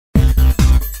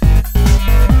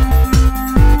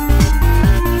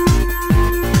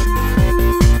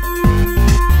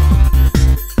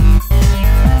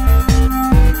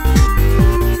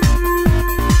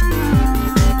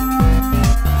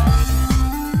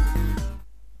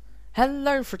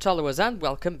Hello followers and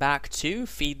welcome back to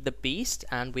Feed the Beast,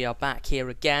 and we are back here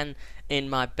again in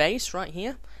my base right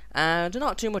here. And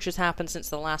not too much has happened since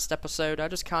the last episode. I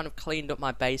just kind of cleaned up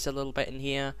my base a little bit in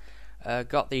here,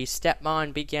 got the step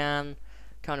mine began,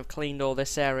 kind of cleaned all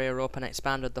this area up and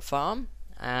expanded the farm.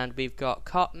 And we've got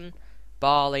cotton,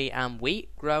 barley and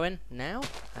wheat growing now,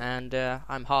 and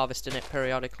I'm harvesting it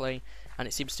periodically and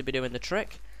it seems to be doing the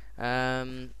trick.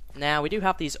 Now we do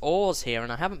have these ores here,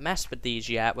 and I haven't messed with these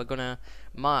yet. We're gonna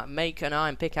make an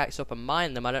iron pickaxe up and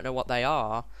mine them. I don't know what they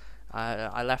are.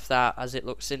 I left that as it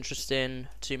looks interesting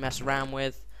to mess around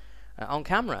with on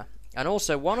camera. And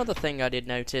also, one other thing I did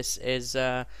notice is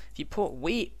if you put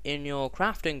wheat in your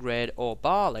crafting grid or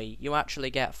barley, you actually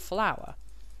get flour.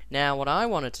 Now, what I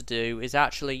wanted to do is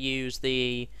actually use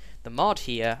the mod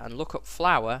here and look up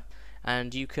flour,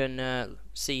 and you can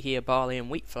see here barley and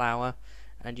wheat flour.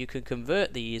 And you can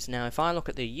convert these. Now if I look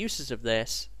at the uses of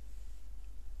this,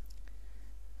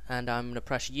 and I'm going to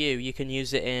press U, you can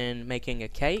use it in making a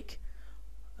cake,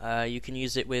 you can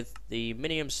use it with the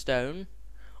minium stone,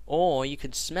 or you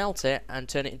can smelt it and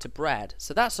turn it into bread.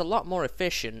 So that's a lot more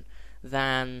efficient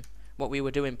than what we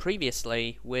were doing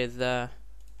previously with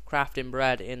crafting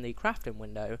bread in the crafting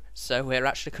window. So we're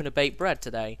actually going to bake bread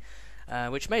today,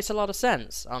 which makes a lot of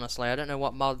sense, honestly. I don't know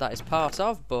what mod that is part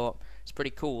of, but it's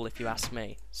pretty cool if you ask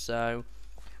me. So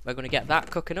we're going to get that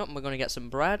cooking up and we're going to get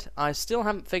some bread. I still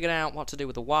haven't figured out what to do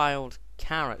with the wild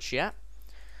carrots yet.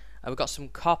 We've got some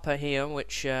copper here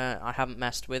which I haven't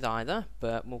messed with either,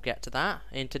 but we'll get to that.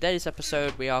 In today's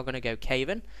episode we are going to go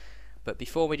caving, but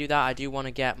before we do that I do want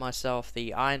to get myself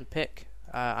the iron pick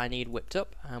I need whipped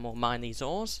up, and we'll mine these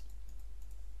ores.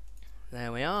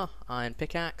 There we are, iron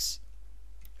pickaxe.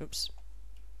 Oops.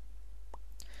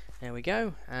 There we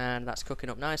go, and that's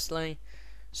cooking up nicely.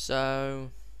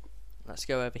 So let's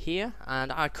go over here,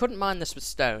 and I couldn't mine this with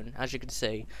stone, as you can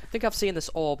see. I think I've seen this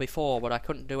ore before, but I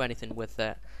couldn't do anything with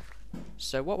it.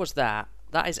 So what was that?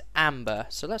 That is amber.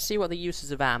 So let's see what the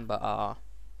uses of amber are.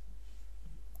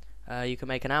 You can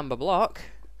make an amber block.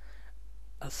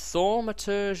 A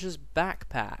thaumaturge's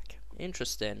backpack.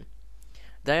 Interesting.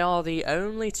 They are the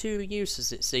only two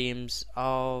uses, it seems,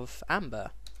 of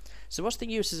amber. So what's the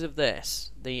uses of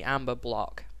this, the amber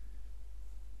block?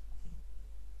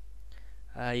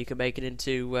 You can make it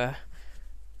into...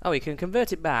 oh, you can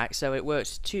convert it back, so it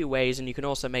works two ways, and you can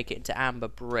also make it into amber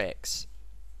bricks.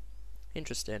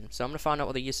 Interesting. So I'm going to find out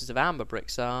what the uses of amber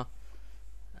bricks are.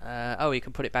 Oh, you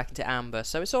can put it back into amber.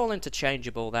 So it's all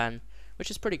interchangeable then,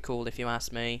 which is pretty cool if you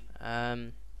ask me.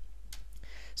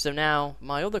 So now,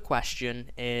 my other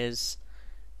question is,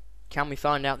 can we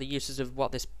find out the uses of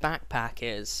what this backpack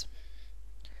is?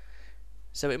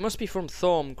 So it must be from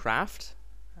Thorncraft,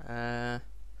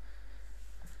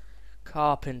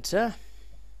 carpenter,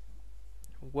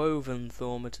 woven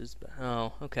thaumaturs.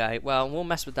 Oh, okay. Well, we'll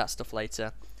mess with that stuff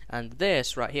later. And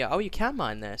this right here. Oh, you can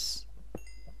mine this.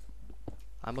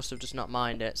 I must have just not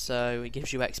mined it. So it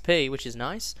gives you XP, which is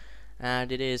nice.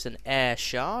 And it is an air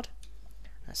shard.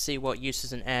 Let's see what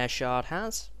uses an air shard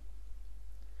has.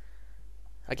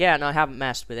 Again, I haven't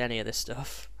messed with any of this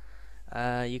stuff.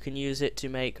 You can use it to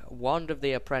make Wand of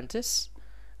the Apprentice,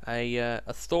 a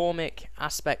Thormic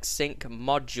Aspect Sync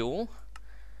module,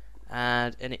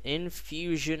 and an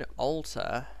Infusion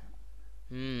Altar.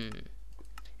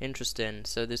 Interesting.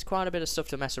 So there's quite a bit of stuff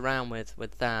to mess around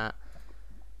with that.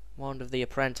 Wand of the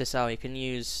Apprentice, oh, you can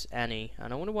use any.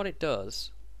 And I wonder what it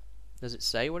does. Does it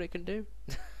say what it can do?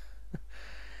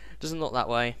 Doesn't look that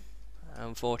way,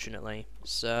 unfortunately.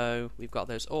 So we've got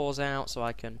those ores out, so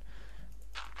I can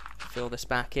fill this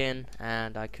back in,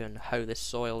 and I can hoe this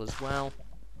soil as well.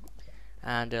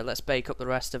 And let's bake up the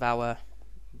rest of our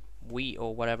wheat,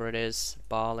 or whatever it is,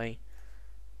 barley.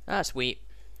 That's wheat.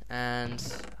 And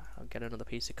I'll get another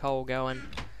piece of coal going.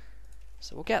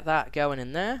 So we'll get that going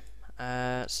in there.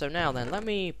 So now then, let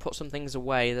me put some things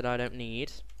away that I don't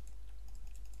need.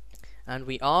 And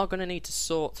we are going to need to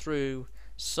sort through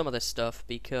some of this stuff,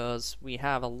 because we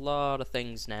have a lot of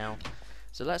things now.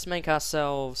 So let's make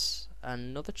ourselves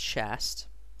another chest.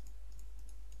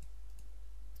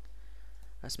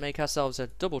 Let's make ourselves a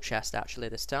double chest actually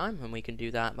this time, and we can do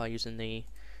that by using the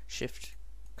shift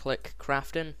click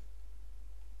crafting.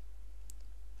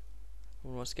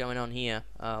 What's going on here?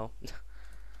 Oh,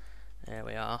 there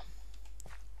we are,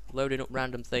 loading up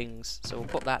random things. So we'll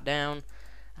put that down,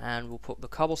 and we'll put the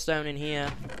cobblestone in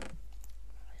here.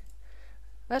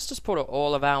 Let's just put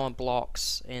all of our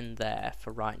blocks in there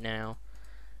for right now,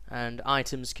 and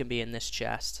items can be in this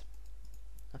chest.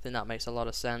 I think that makes a lot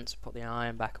of sense. Put the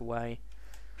iron back away.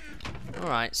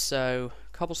 Alright, so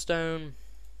cobblestone,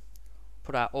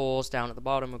 put our ores down at the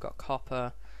bottom. We've got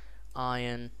copper,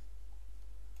 iron,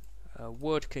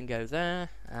 Wood can go there,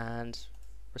 and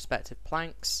respective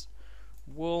planks,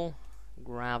 wool,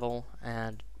 gravel,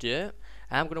 and dirt.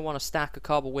 I'm going to want to stack a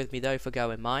cobble with me though for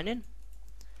going mining.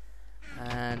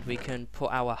 And we can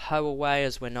put our hoe away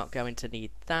as we're not going to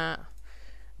need that.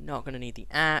 Not going to need the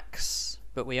axe,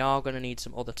 but we are going to need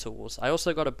some other tools. I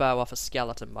also got a bow off a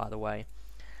skeleton, by the way.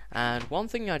 And one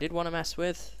thing I did want to mess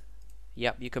with,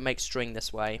 yep, you can make string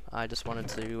this way. I just wanted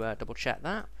to double check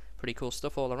that. Pretty cool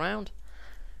stuff all around.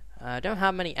 I don't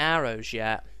have many arrows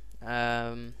yet.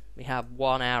 We have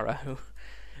one arrow.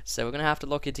 So we're going to have to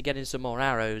look into getting some more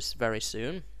arrows very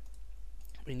soon.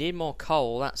 We need more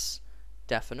coal, that's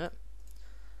definite.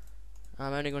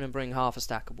 I'm only going to bring half a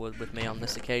stack of wood with me on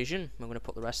this occasion. I'm going to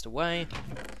put the rest away.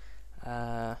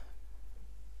 Let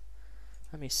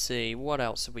me see, what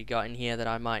else have we got in here that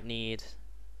I might need?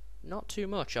 Not too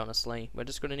much, honestly. We're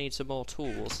just going to need some more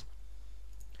tools.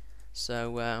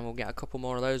 So we'll get a couple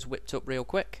more of those whipped up real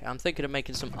quick. I'm thinking of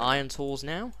making some iron tools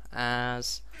now,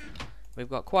 as we've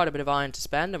got quite a bit of iron to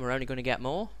spend and we're only going to get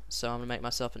more. So I'm going to make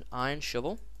myself an iron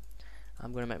shovel.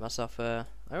 I'm going to make myself a...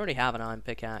 I already have an iron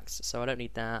pickaxe, so I don't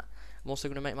need that. I'm also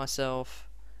going to make myself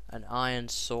an iron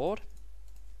sword.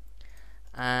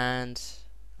 And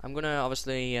I'm going to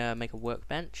obviously make a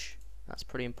workbench. That's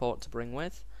pretty important to bring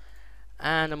with.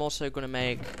 And I'm also going to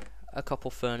make a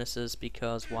couple furnaces,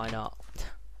 because why not?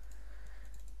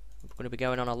 We're going to be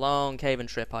going on a long caving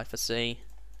trip, I foresee.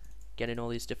 Getting all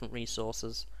these different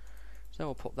resources. So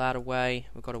we'll put that away.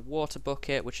 We've got a water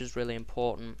bucket, which is really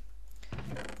important.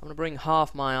 I'm going to bring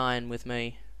half my iron with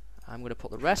me. I'm going to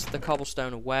put the rest of the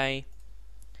cobblestone away.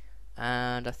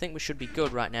 And I think we should be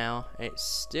good right now. It's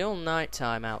still night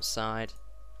time outside.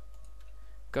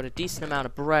 Got a decent amount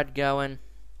of bread going.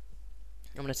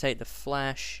 I'm going to take the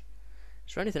flesh.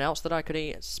 Is there anything else that I could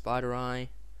eat? Spider eye.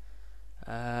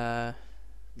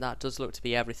 That does look to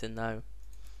be everything though.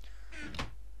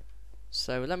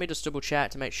 So let me just double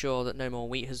check to make sure that no more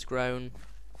wheat has grown,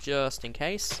 just in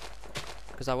case.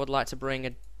 Because I would like to bring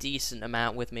a decent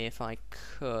amount with me if I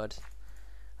could.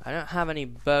 I don't have any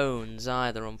bones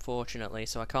either, unfortunately,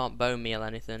 so I can't bone meal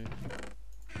anything.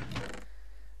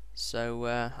 So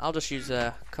I'll just use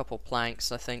a couple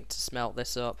planks, I think, to smelt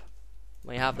this up.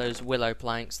 We have those willow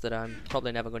planks that I'm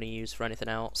probably never going to use for anything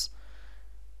else.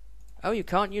 Oh, you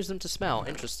can't use them to smelt?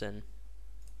 Interesting.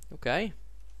 Okay.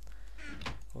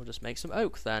 We'll just make some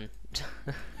oak then.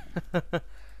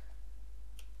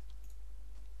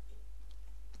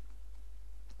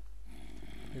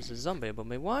 There's a zombie above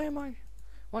me. Why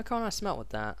can't I smelt with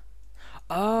that?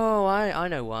 Oh, I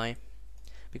know why.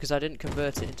 Because I didn't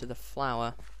convert it into the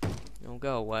flour. It'll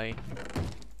go away.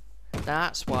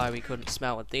 That's why we couldn't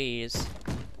smelt with these.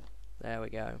 There we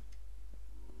go.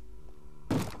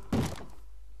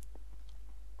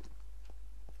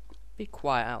 Be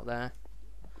quiet out there.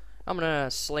 I'm gonna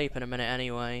sleep in a minute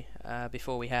anyway,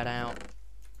 before we head out.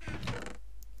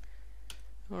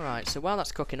 Alright, so while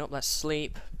that's cooking up, let's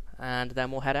sleep, and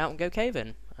then we'll head out and go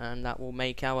caving. And that will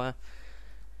make our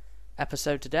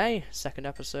episode today, second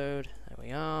episode. There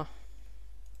we are.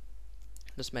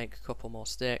 Just make a couple more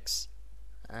sticks,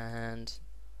 and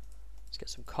let's get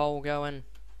some coal going.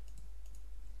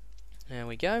 There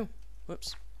we go.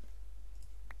 Whoops.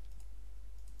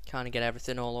 Kind of get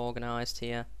everything all organised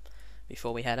here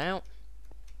before we head out.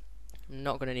 I'm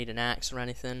not going to need an axe or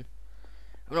anything.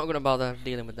 I'm not going to bother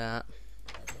dealing with that.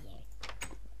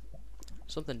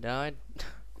 Something died.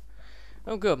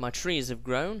 Oh good, my trees have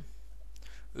grown.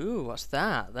 Ooh, what's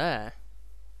that there?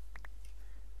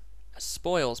 A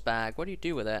spoils bag. What do you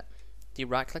do with it? Do you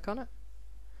right click on it?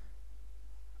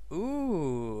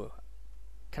 Ooh.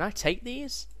 Can I take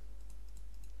these?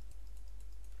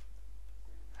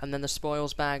 And then the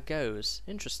spoils bag goes.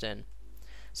 Interesting.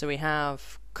 So we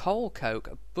have coal coke,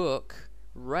 a book,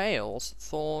 rails,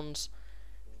 thorns,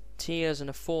 tears, and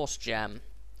a force gem.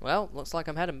 Well, looks like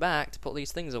I'm heading back to put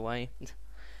these things away.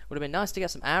 Would have been nice to get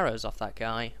some arrows off that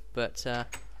guy, but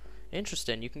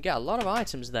interesting. You can get a lot of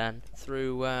items then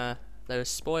through those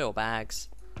spoil bags.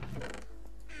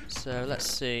 So let's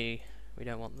see. We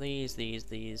don't want these,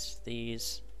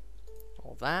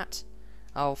 or that.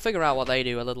 I'll figure out what they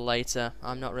do a little later.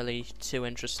 I'm not really too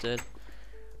interested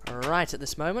right at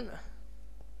this moment.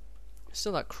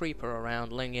 Still that creeper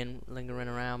around, lingering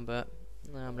around, but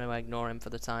I'm going to ignore him for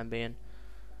the time being.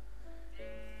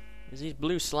 There's these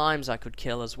blue slimes I could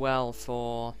kill as well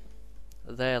for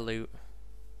their loot.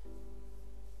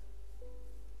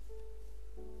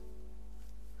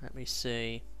 Let me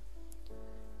see.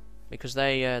 Because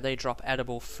they drop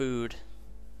edible food,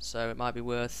 so it might be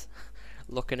worth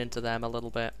looking into them a little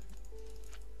bit.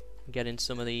 Getting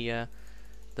some of the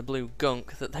blue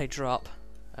gunk that they drop.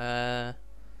 The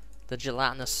The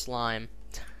gelatinous slime.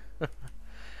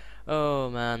 Oh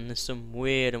man, there's some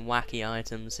weird and wacky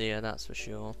items here, that's for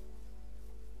sure.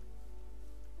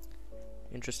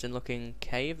 Interesting looking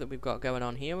cave that we've got going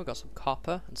on here. We've got some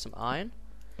copper and some iron.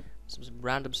 Some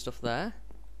random stuff there.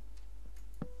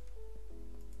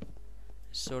 It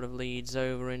sort of leads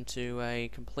over into a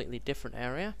completely different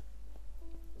area.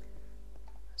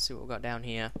 Let's see what we've got down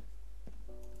here.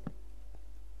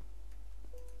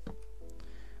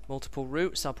 Multiple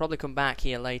routes. I'll probably come back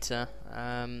here later.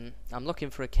 I'm looking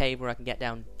for a cave where I can get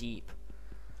down deep.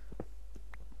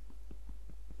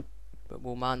 But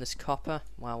we'll mine this copper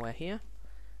while we're here.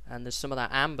 And there's some of that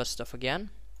amber stuff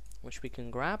again, which we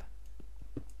can grab.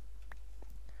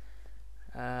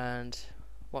 And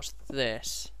what's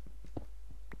this?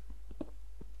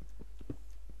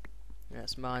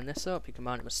 Let's mine this up. You can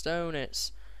mine it with stone.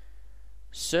 It's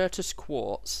Certus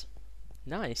quartz.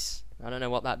 Nice. I don't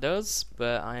know what that does,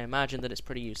 but I imagine that it's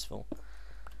pretty useful.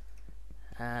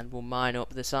 And we'll mine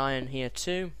up this iron here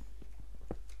too.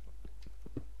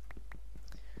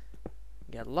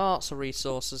 Get lots of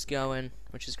resources going,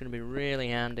 which is going to be really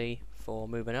handy for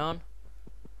moving on.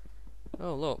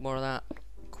 Oh look, more of that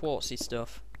quartzy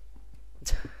stuff.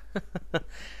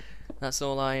 That's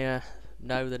all I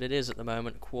know that it is at the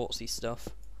moment, quartzy stuff.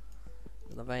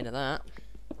 In the vein of that.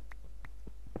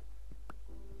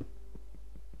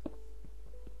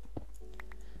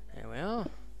 There we are.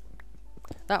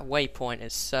 That waypoint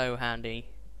is so handy.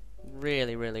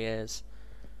 Really, really is.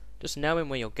 Just knowing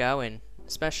where you're going,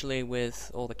 especially with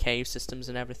all the cave systems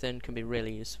and everything, can be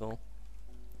really useful.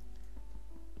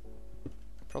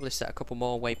 Probably set a couple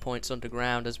more waypoints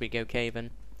underground as we go caving,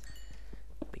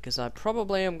 because I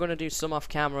probably am going to do some off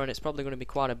camera, and it's probably going to be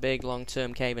quite a big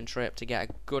long-term caving trip to get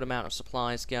a good amount of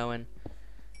supplies going,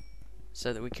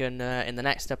 so that we can in the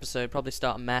next episode probably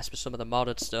start a mess with some of the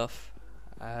modded stuff.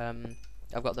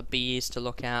 I've got the bees to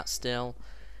look at still,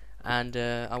 and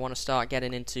I want to start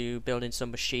getting into building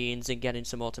some machines and getting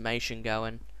some automation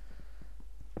going.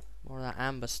 More of that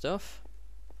amber stuff.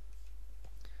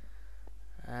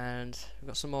 And we've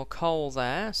got some more coal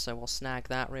there, so we'll snag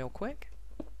that real quick.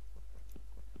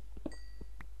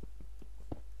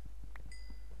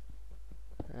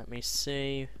 Let me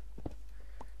see.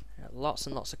 Lots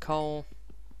and lots of coal.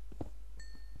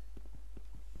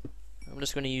 I'm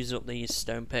just going to use up these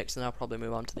stone picks, and I'll probably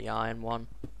move on to the iron one.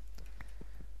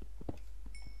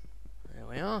 There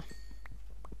we are.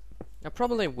 I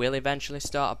probably will eventually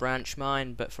start a branch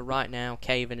mine, but for right now,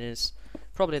 caving is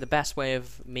probably the best way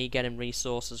of me getting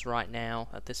resources right now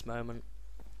at this moment.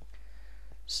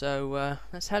 So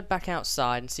let's head back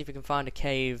outside and see if we can find a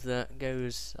cave that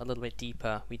goes a little bit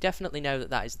deeper. We definitely know that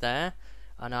that is there,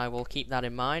 and I will keep that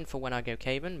in mind for when I go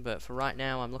caving, but for right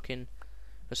now I'm looking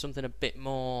for something a bit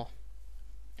more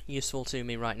useful to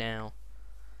me right now.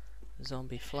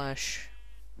 Zombie flesh.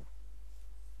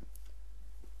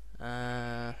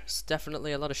 It's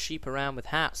definitely a lot of sheep around with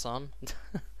hats on.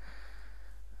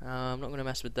 I'm not going to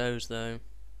mess with those though.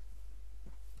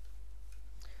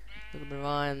 A little bit of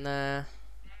iron there.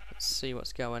 Let's see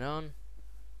what's going on.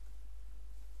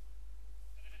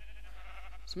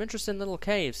 Some interesting little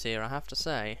caves here, I have to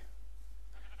say.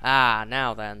 Ah,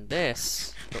 now then,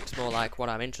 this looks more like what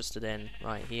I'm interested in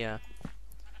right here.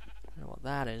 I don't know what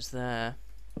that is there.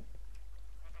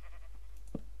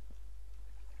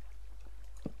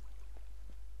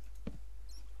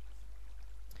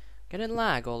 Getting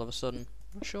lag all of a sudden.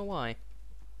 Not sure why.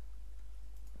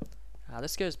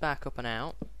 This goes back up and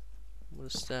out. We'll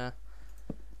just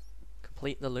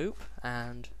complete the loop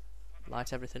and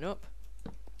light everything up.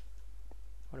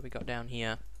 What have we got down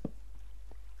here?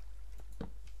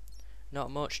 Not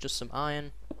much, just some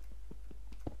iron.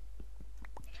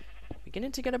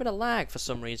 Beginning to get a bit of lag for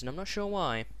some reason, I'm not sure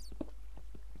why.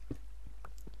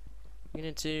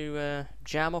 Beginning to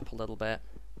jam up a little bit.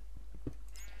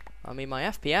 I mean, my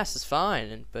FPS is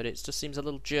fine, but it just seems a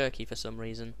little jerky for some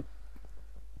reason.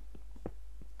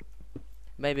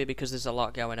 Maybe because there's a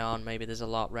lot going on, maybe there's a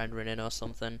lot rendering in or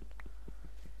something.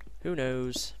 Who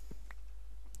knows?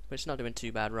 But it's not doing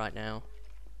too bad right now.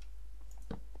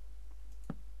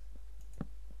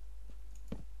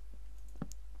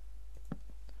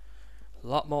 A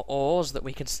lot more ores that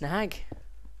we can snag.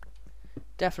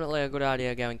 Definitely a good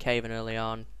idea going caving early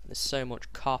on. There's so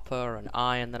much copper and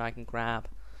iron that I can grab.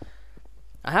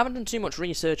 I haven't done too much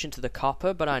research into the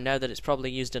copper, but I know that it's probably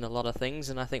used in a lot of things,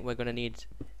 and I think we're going to need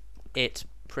it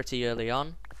pretty early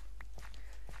on.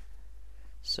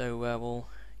 So we'll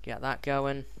get that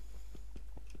going.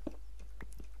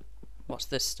 What's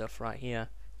this stuff right here?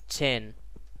 Tin.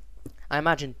 I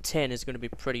imagine tin is going to be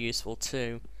pretty useful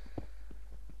too.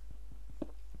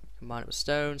 Combine it with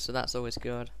stone, so that's always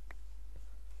good.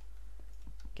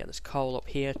 Get this coal up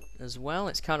here as well.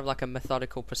 It's kind of like a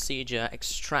methodical procedure,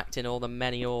 extracting all the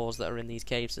many ores that are in these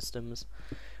cave systems.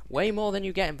 Way more than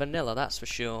you get in vanilla, that's for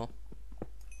sure.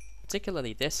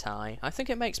 Particularly this high. I think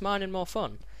it makes mining more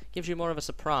fun. Gives you more of a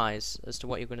surprise as to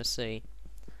what you're going to see.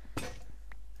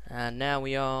 And now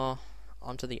we are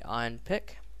onto the iron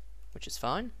pick, which is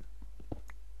fine.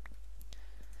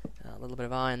 A little bit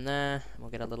of iron there, and we'll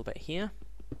get a little bit here.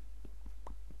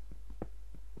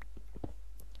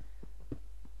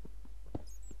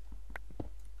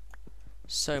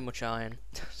 So much iron.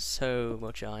 So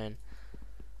much iron.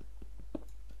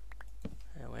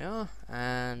 There we are,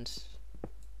 and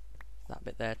that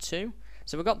bit there too.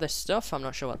 So we've got this stuff, I'm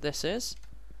not sure what this is.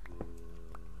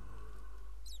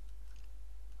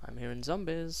 I'm hearing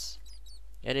zombies.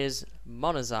 It is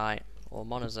monazite, or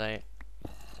monazite,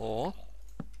 or...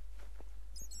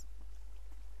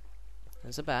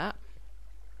 There's a bat.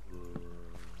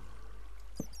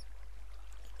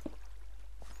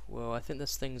 Whoa, I think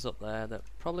there's things up there that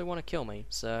probably want to kill me,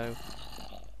 so...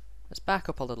 Let's back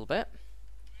up a little bit.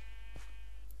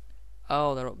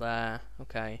 Oh, they're up there.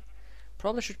 Okay.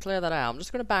 Probably should clear that out. I'm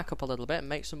just going to back up a little bit and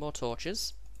make some more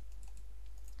torches.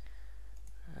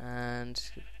 And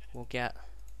we'll get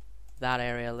that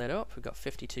area lit up. We've got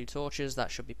 52 torches. That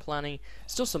should be plenty.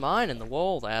 Still some iron in the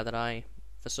wall there that I,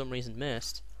 for some reason,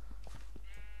 missed.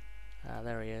 Ah,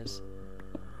 there he is.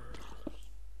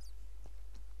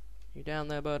 You down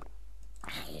there, bud?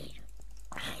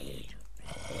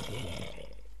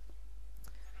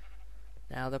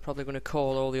 Now they're probably going to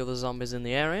call all the other zombies in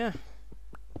the area.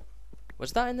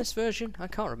 Was that in this version? I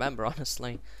can't remember,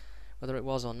 honestly, whether it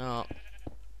was or not.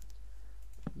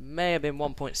 May have been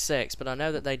 1.6, but I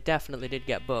know that they definitely did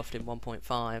get buffed in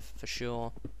 1.5, for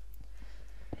sure.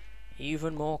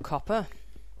 Even more copper.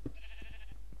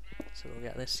 So we'll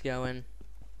get this going.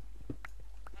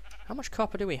 How much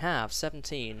copper do we have?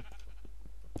 17.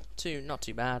 Not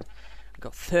too bad. We've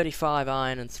got 35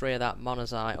 iron and 3 of that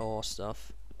monazite ore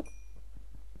stuff.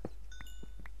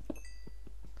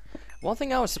 One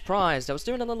thing I was surprised, I was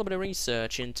doing a little bit of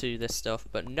research into this stuff,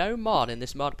 but no mod in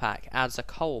this mod pack adds a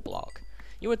coal block.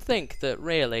 You would think that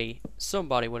really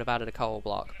somebody would have added a coal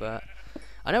block, but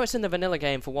I know it's in the vanilla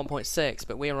game for 1.6,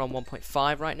 but we are on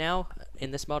 1.5 right now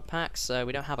in this mod pack, so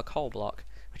we don't have a coal block,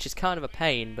 which is kind of a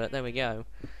pain, but there we go.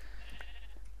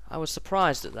 I was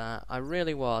surprised at that. I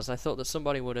really was. I thought that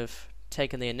somebody would have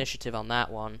taken the initiative on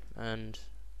that one and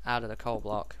added a coal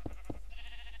block.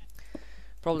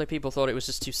 Probably people thought it was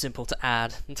just too simple to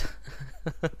add,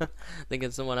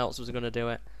 thinking someone else was going to do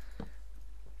it.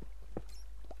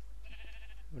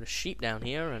 Got a sheep down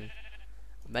here and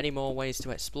many more ways to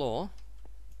explore,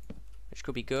 which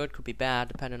could be good, could be bad,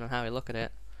 depending on how you look at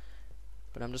it.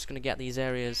 But I'm just going to get these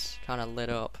areas kind of lit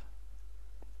up.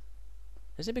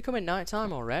 Is it becoming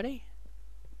nighttime already?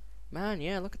 Man,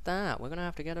 yeah, look at that. We're going to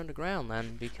have to get underground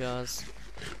then, because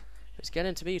it's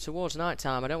getting to be towards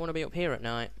nighttime. I don't want to be up here at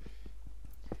night.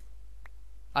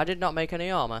 I did not make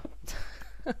any armor.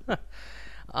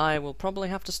 I will probably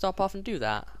have to stop off and do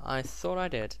that. I thought I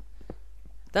did.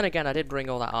 Then again, I did bring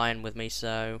all that iron with me,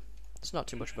 so it's not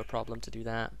too much of a problem to do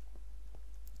that.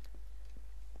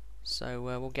 So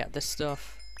we'll get this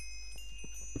stuff.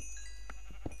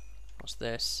 What's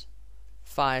this?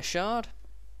 Fire shard?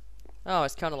 Oh,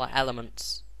 it's kind of like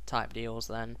elements type deals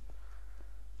then.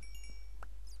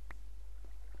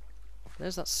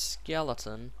 There's that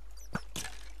skeleton.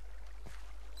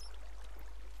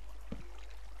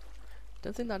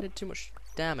 Don't think that did too much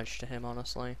damage to him,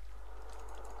 honestly.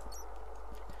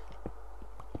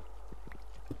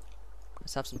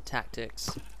 Let's have some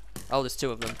tactics. Oh, there's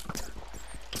 2 of them.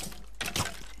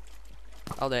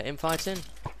 Oh, they're infighting?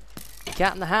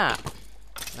 Cat in the hat.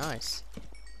 Nice.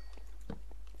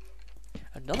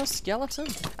 Another skeleton?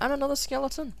 And another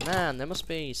skeleton? Man, there must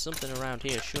be something around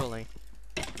here, surely.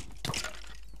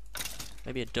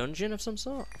 Maybe a dungeon of some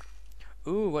sort?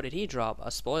 Ooh, what did he drop?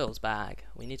 A spoils bag.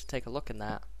 We need to take a look in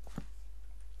that.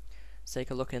 Let's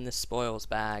take a look in this spoils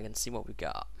bag and see what we've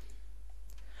got.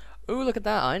 Ooh, look at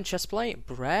that iron chestplate.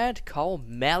 Bread, coal,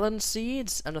 melon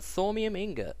seeds, and a thormium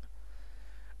ingot.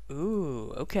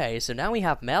 Ooh, okay, so now we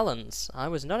have melons. I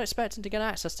was not expecting to get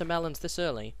access to melons this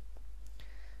early.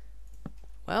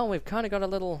 Well, we've kind of got a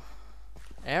little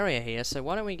area here, so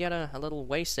why don't we get a little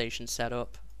way station set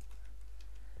up.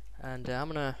 And I'm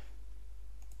gonna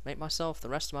make myself the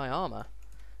rest of my armor.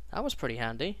 That was pretty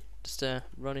handy, just to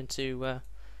run into an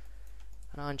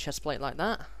iron chestplate like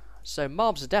that. So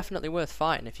mobs are definitely worth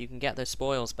fighting if you can get those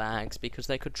spoils bags, because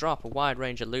they could drop a wide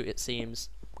range of loot, it seems.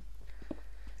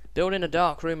 Building a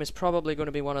dark room is probably going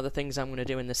to be one of the things I'm going to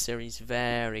do in this series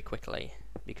very quickly,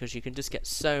 because you can just get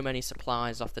so many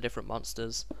supplies off the different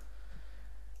monsters.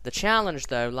 The challenge,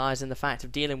 though, lies in the fact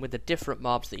of dealing with the different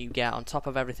mobs that you get on top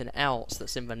of everything else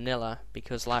that's in vanilla,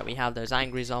 because like we have those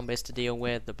angry zombies to deal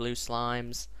with, the blue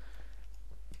slimes.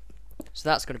 So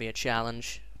that's going to be a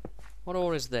challenge. What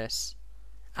ore is this?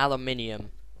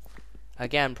 Aluminium.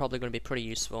 Again, probably going to be pretty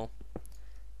useful.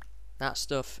 That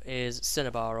stuff is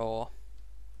cinnabar ore.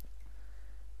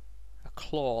 A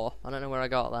claw. I don't know where I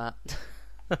got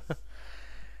that.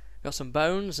 Got some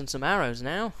bones and some arrows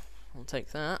now. I'll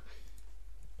take that.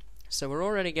 So we're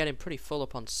already getting pretty full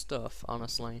up on stuff,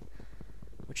 honestly,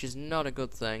 which is not a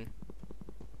good thing.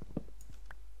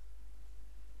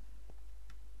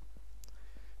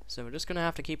 So we're just going to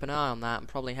have to keep an eye on that and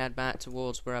probably head back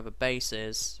towards wherever base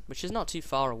is, which is not too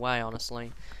far away,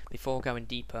 honestly, before going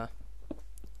deeper.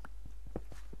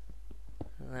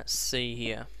 Let's see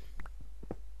here.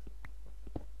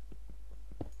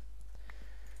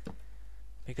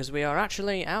 Because we are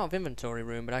actually out of inventory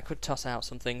room, but I could toss out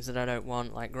some things that I don't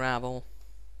want, like gravel.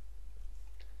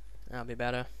 That'll be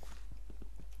better.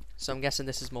 So I'm guessing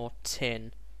this is more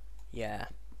tin. Yeah.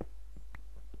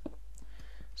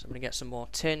 So I'm going to get some more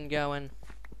tin going.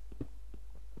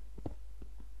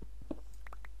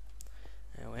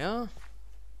 There we are.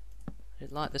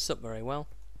 Didn't light this up very well.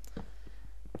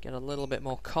 Get a little bit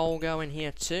more coal going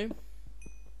here too.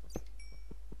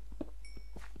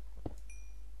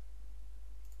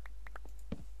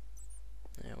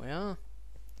 There we are.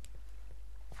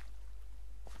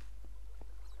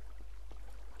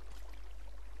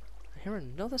 I hear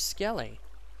another skelly.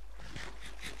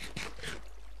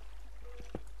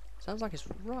 Sounds like it's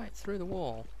right through the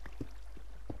wall.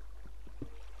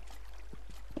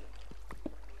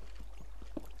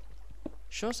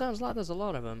 Sure sounds like there's a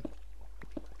lot of them.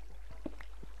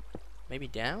 Maybe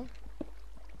down?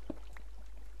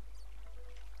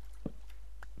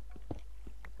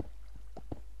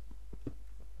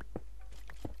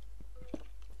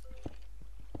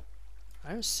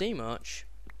 I don't see much.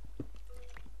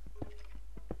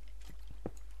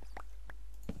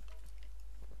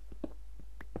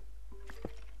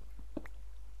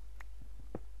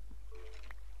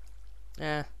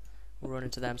 We'll run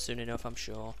into them soon enough, I'm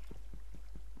sure.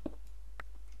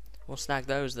 We'll snag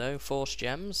those though, force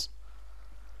gems.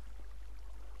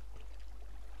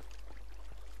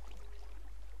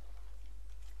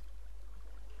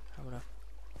 I'm gonna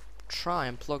try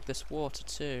and plug this water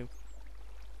too.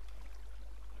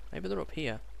 Maybe they're up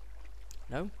here.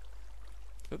 No?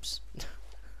 Oops.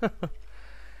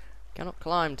 Cannot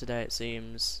climb today, it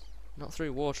seems. Not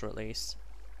through water, at least.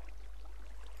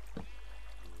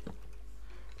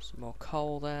 Some more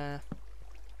coal there.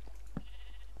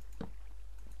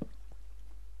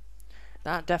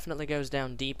 That definitely goes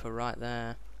down deeper right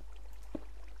there.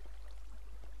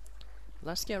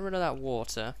 Let's get rid of that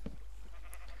water.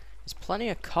 There's plenty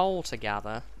of coal to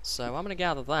gather, so I'm going to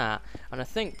gather that. And I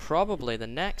think probably the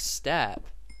next step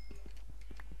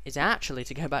is actually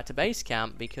to go back to base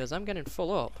camp, because I'm getting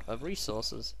full up of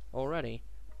resources already.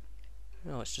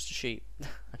 Oh, it's just a sheep.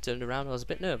 I turned around, I was a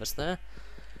bit nervous there.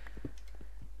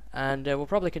 And we'll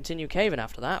probably continue caving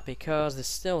after that, because there's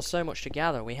still so much to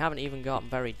gather. We haven't even gotten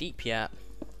very deep yet.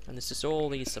 And there's just all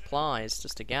these supplies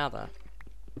just to gather.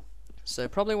 So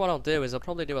probably what I'll do is I'll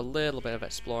probably do a little bit of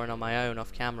exploring on my own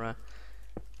off camera.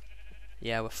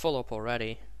 Yeah, we're full up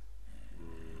already.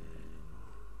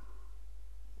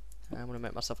 I'm going to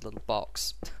make myself a little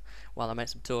box while I make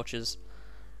some torches.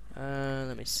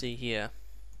 Let me see here.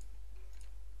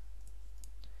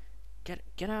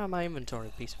 Get out of my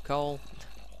inventory, piece of coal.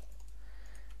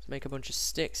 Let's make a bunch of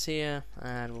sticks here,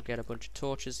 and we'll get a bunch of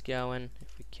torches going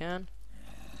if we can.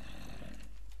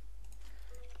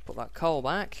 Put that coal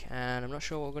back, and I'm not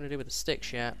sure what we're going to do with the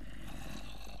sticks yet.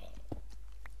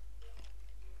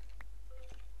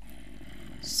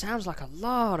 Sounds like a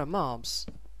lot of mobs.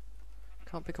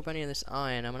 Can't pick up any of this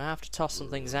iron. I'm going to have to toss some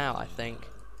things out, I think.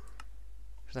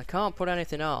 Because I can't put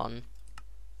anything on.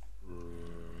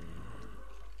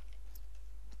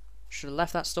 Should have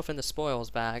left that stuff in the spoils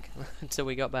bag until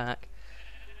we got back.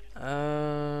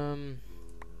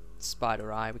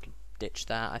 Spider eye, we can ditch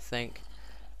that, I think.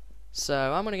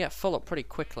 So I'm going to get full up pretty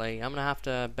quickly. I'm going to have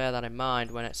to bear that in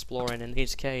mind when exploring in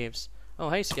these caves. Oh,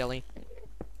 hey, Skelly.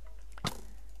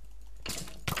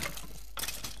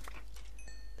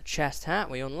 The chest hat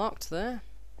we unlocked there.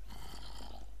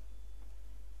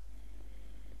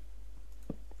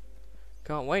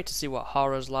 Can't wait to see what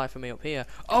horrors lie for me up here.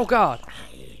 Oh, God!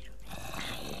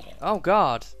 Oh,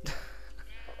 God!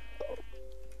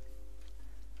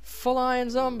 Full iron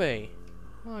zombie!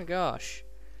 Oh my gosh.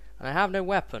 And I have no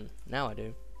weapon. Now I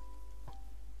do.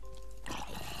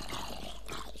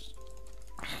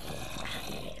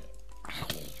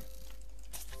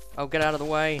 Oh, get out of the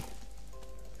way.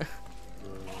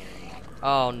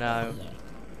 Oh, no.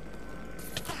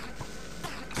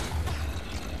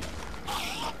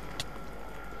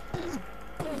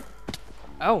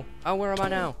 Oh, where am I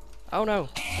now? Oh, no.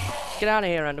 Get out of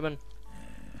here, Enderman.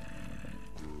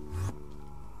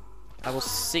 I will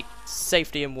seek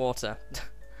safety in water.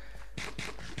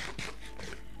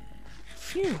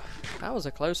 Phew, that was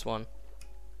a close one.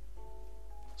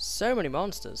 So many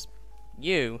monsters.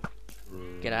 You,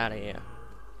 get out of here.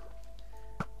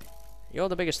 You're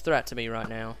the biggest threat to me right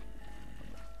now.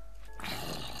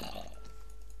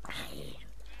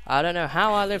 I don't know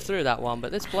how I lived through that one,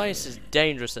 but this place is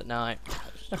dangerous at night.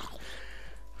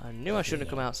 I knew I shouldn't have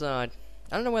come outside.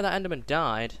 I don't know where that Enderman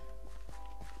died,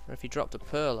 or if he dropped a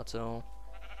pearl at all.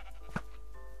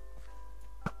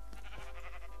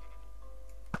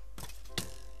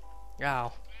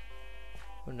 Ow.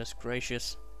 Goodness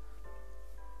gracious.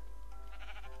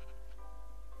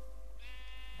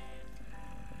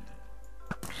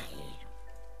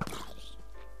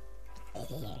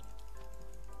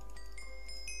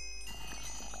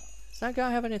 Does that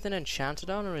guy have anything enchanted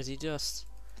on, or is he just...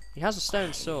 He has a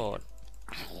stone sword.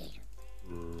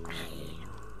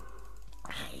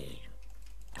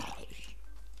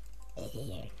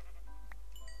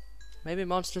 Maybe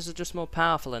monsters are just more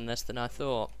powerful in this than I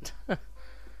thought.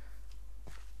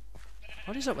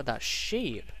 What is up with that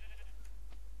sheep?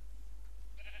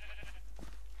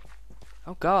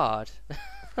 Oh god.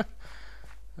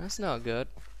 That's not good.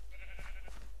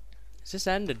 There's this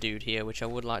ender dude here which I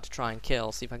would like to try and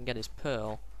kill, see if I can get his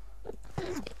pearl.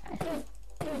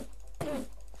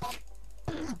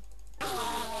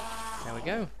 There we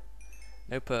go.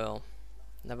 No pearl.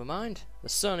 Never mind. The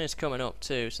sun is coming up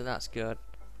too, so that's good.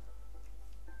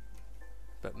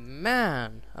 But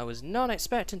man, I was not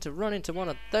expecting to run into one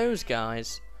of those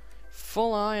guys.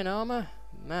 Full iron armor?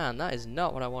 Man, that is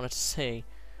not what I wanted to see.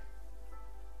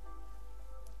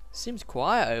 Seems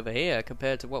quiet over here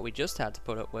compared to what we just had to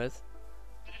put up with.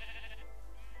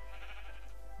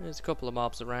 There's a couple of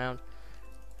mobs around.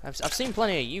 I've seen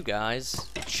plenty of you guys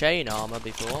chain armor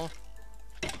before.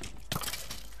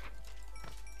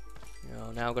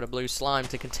 Oh, now I've got a blue slime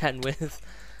to contend with.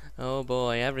 Oh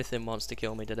boy, everything wants to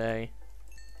kill me today.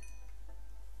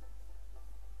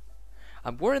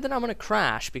 I'm worried that I'm going to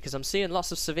crash because I'm seeing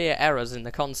lots of severe errors in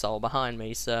the console behind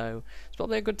me, so it's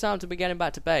probably a good time to be getting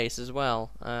back to base as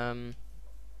well. Kind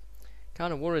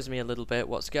of worries me a little bit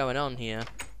what's going on here.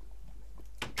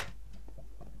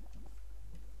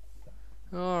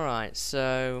 Alright,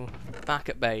 so back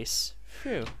at base.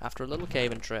 Phew, after a little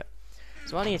caving trip.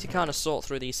 So I need to kind of sort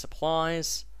through these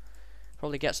supplies,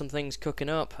 probably get some things cooking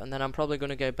up, and then I'm probably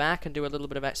going to go back and do a little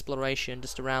bit of exploration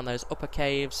just around those upper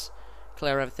caves.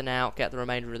 Clear everything out, get the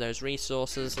remainder of those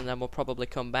resources, and then we'll probably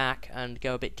come back and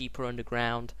go a bit deeper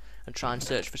underground and try and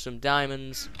search for some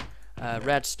diamonds,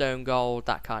 redstone, gold,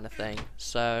 that kind of thing.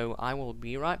 So I will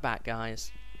be right back,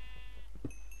 guys.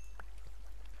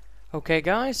 Okay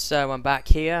guys, so I'm back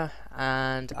here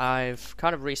and I've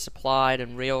kind of resupplied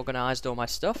and reorganized all my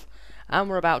stuff, and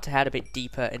we're about to head a bit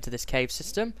deeper into this cave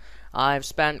system. I've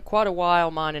spent quite a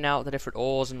while mining out the different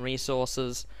ores and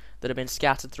resources that have been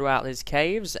scattered throughout these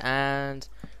caves, and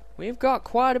we've got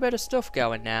quite a bit of stuff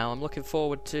going now. I'm looking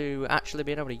forward to actually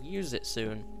being able to use it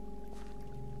soon.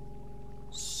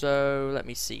 So let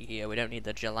me see here, we don't need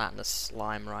the gelatinous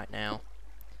slime right now.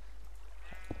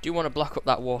 Do want to block up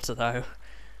that water though,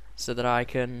 so that I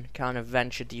can kind of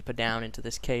venture deeper down into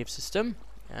this cave system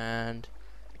and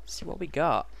see what we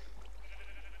got.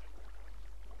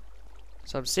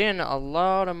 So I'm seeing a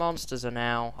lot of monsters are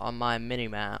now on my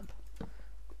mini-map.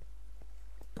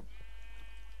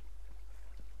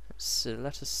 So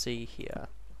let us see here.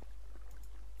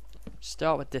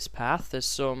 Start with this path. There's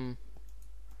some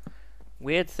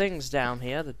weird things down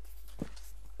here.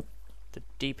 The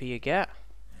deeper you get.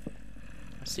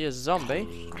 I see a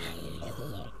zombie.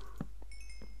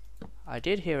 I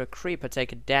did hear a creeper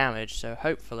take a damage, so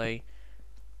hopefully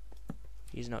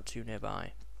he's not too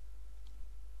nearby.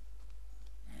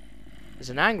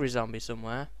 There's an angry zombie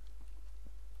somewhere.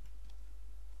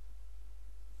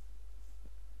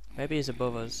 Maybe he's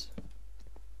above us.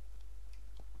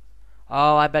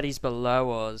 Oh, I bet he's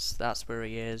below us. That's where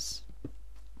he is.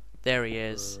 There he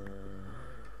is.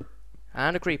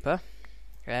 And a creeper.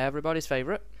 Everybody's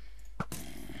favourite.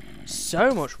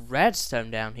 So much redstone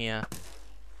down here.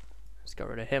 Let's get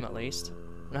rid of him at least.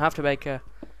 I'm gonna have to make a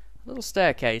little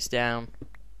staircase down.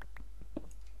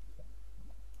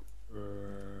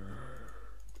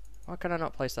 Why can I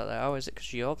not place that there? Oh, is it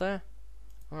because you're there?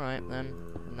 Alright then,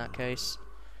 in that case.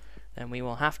 Then we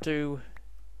will have to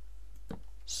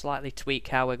slightly tweak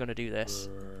how we're going to do this.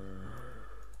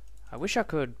 I wish I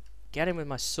could get him with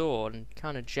my sword and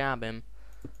kind of jab him.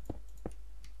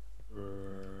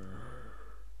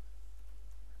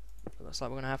 Looks like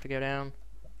we're going to have to go down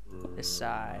this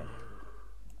side.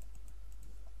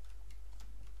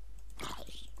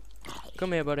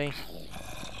 Come here, buddy.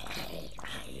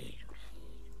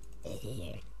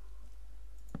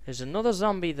 There's another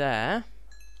zombie there.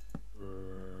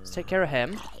 Let's take care of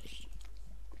him.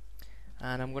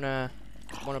 And I'm gonna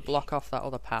want to block off that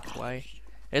other pathway.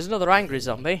 There's another angry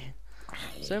zombie.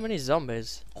 So many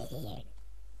zombies.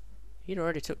 He'd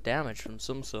already took damage from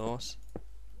some source.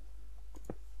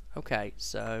 Okay,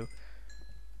 so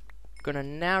gonna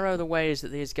narrow the ways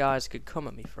that these guys could come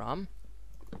at me from.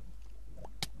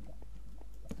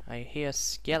 I hear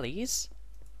skellies,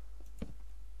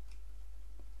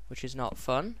 which is not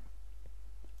fun.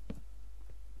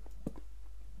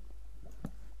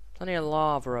 Plenty of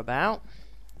lava about.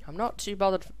 I'm not too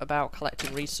bothered about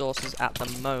collecting resources at the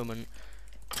moment.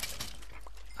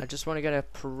 I just want to get a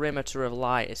perimeter of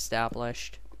light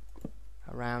established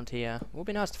around here. It would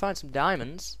be nice to find some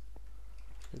diamonds.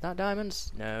 Is that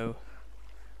diamonds? No.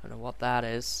 I don't know what that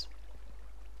is.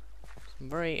 Some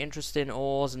very interesting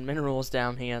ores and minerals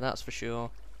down here, that's for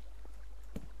sure.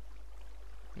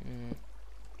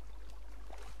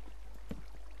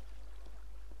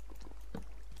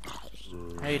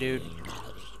 Hey, dude.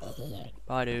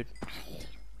 Bye, dude.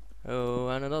 Oh,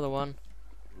 and another one.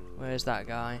 Where's that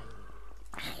guy?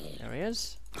 There he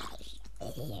is.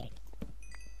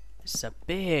 It's a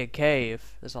big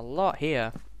cave. There's a lot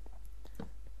here.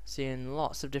 Seeing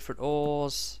lots of different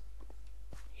ores.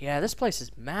 Yeah, this place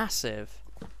is massive.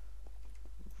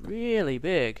 Really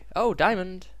big. Oh,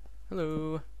 diamond.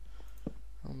 Hello.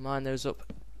 I'll mine those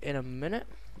up in a minute.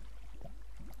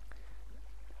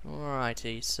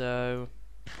 Alrighty, so...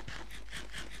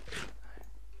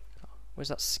 Where's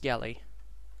that skelly?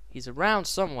 He's around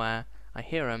somewhere. I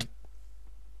hear him.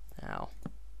 Ow.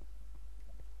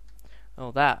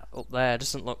 Oh, that up there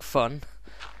doesn't look fun.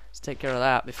 Let's take care of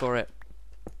that before it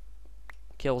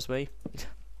kills me.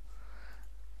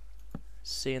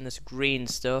 Seeing this green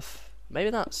stuff.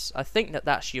 Maybe that's... I think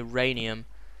that's uranium,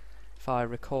 if I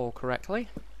recall correctly.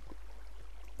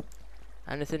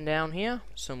 Anything down here?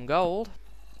 Some gold.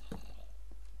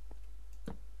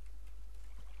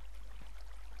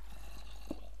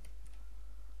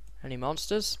 Any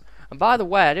monsters? And by the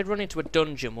way, I did run into a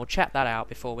dungeon. We'll check that out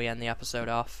before we end the episode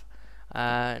off.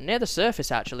 Near the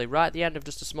surface, actually, right at the end of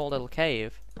just a small little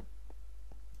cave.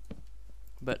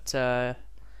 But,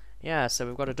 yeah, so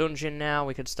we've got a dungeon now.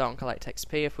 We can start and collect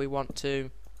XP if we want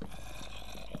to.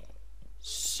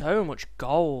 So much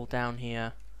gold down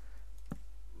here.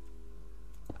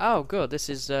 Oh, good. This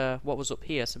is what was up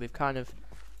here, so we've kind of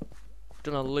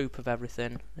done a loop of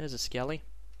everything. There's a skelly.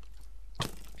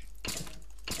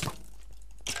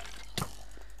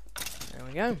 There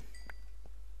we go.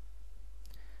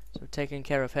 So we're taking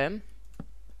care of him.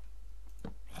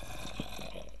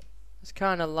 Let's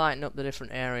kind of lighten up the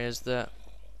different areas that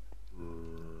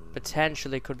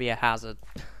potentially could be a hazard.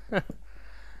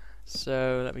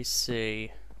 So let me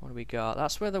see. What do we got?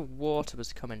 That's where the water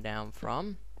was coming down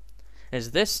from.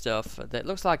 There's this stuff that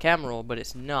looks like emerald, but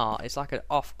it's not. It's like an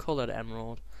off-coloured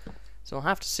emerald. So we'll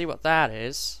have to see what that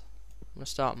is. I'm going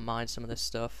to start and mine some of this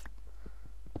stuff.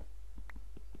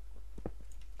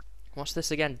 What's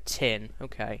this again? Tin.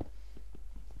 Okay.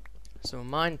 So we'll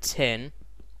mine tin.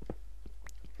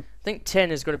 I think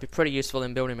tin is going to be pretty useful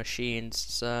in building machines,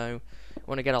 so we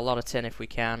want to get a lot of tin if we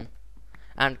can.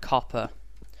 And copper.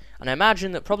 And I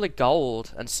imagine that probably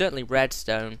gold and certainly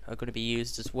redstone are going to be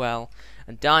used as well.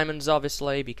 And diamonds,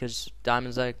 obviously, because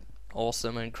diamonds are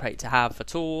awesome and great to have for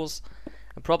tools.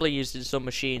 And probably used in some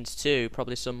machines too,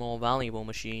 probably some more valuable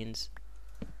machines.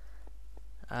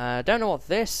 I don't know what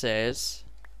this is.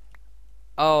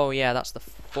 Oh yeah, that's the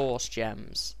force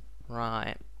gems.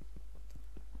 Right.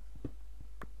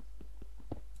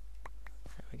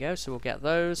 There we go, so we'll get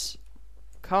those.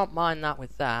 Can't mine that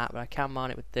with that, but I can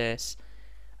mine it with this.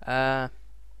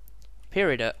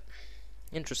 Peridot.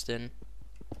 Interesting.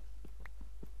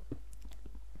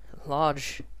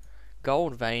 Large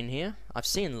gold vein here. I've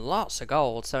seen lots of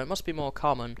gold, so it must be more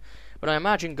common. But I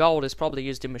imagine gold is probably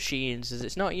used in machines, as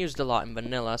it's not used a lot in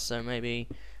vanilla, so maybe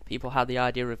people had the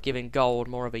idea of giving gold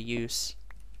more of a use.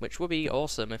 Which would be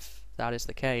awesome if that is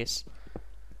the case.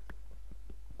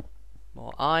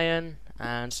 More iron,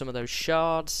 and some of those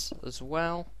shards as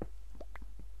well.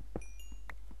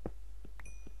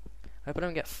 Hope I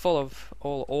don't get full of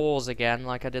all ores again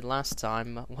like I did last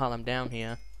time while I'm down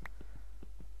here.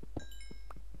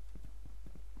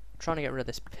 Trying to get rid of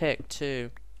this pick too.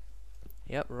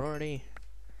 Yep, we're already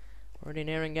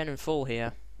nearing getting full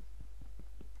here.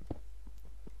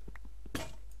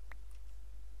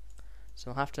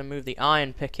 So I'll have to move the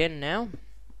iron pick in now.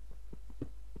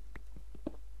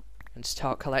 And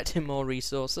start collecting more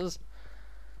resources.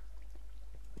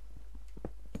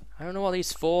 I don't know what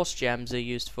these force gems are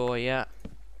used for yet.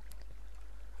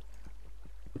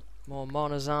 More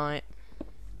monazite.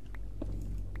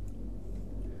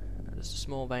 Just a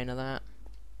small vein of that.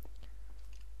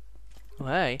 Oh,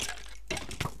 hey.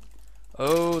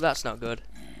 Oh, that's not good.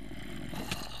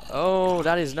 Oh,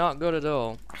 that is not good at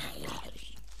all.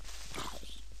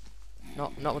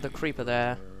 Not with the creeper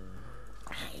there.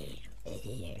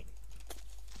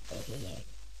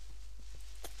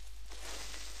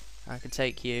 I can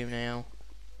take you now.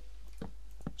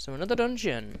 So another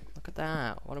dungeon. Look at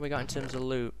that. What have we got in terms of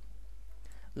loot?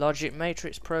 Logic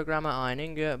matrix, programmer, iron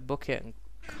ingot, bucket, and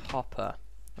copper.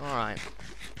 Alright.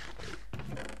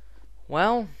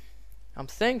 Well, I'm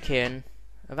thinking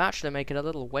of actually making a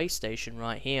little way station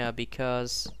right here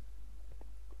because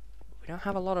we don't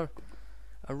have a lot of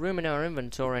room in our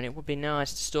inventory, and it would be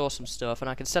nice to store some stuff, and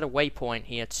I can set a waypoint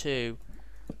here too.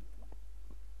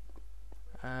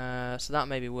 So that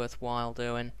may be worthwhile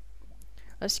doing.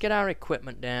 Let's get our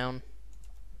equipment down.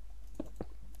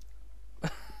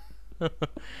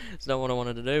 That's not what I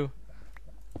wanted to do.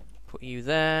 Put you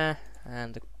there,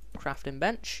 and the crafting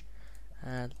bench.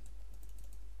 And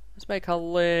let's make a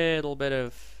little bit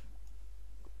of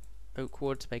oak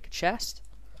wood to make a chest.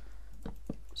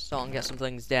 Start and get some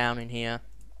things down in here.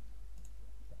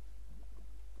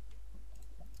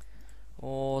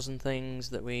 Ores and things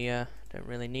that we don't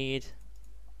really need.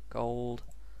 Gold,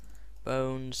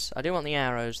 bones. I do want the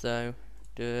arrows though.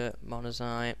 Dirt,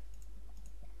 monazite,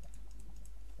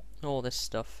 all this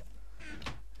stuff.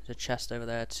 There's a chest over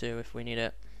there too if we need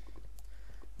it.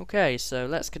 Okay, so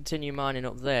let's continue mining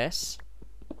up this.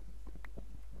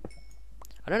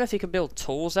 I don't know if you can build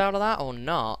tools out of that or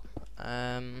not.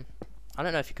 I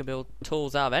don't know if you can build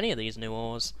tools out of any of these new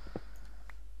ores.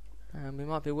 It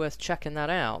might be worth checking that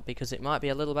out because it might be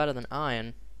a little better than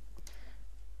iron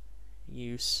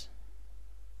use.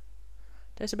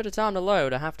 Takes a bit of time to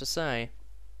load, I have to say.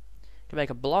 You can make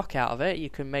a block out of it. You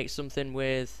can make something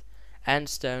with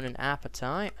endstone and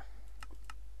apatite.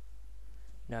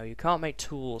 No, you can't make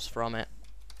tools from it.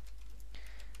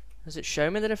 Does it show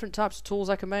me the different types of tools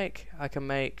I can make? I can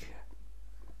make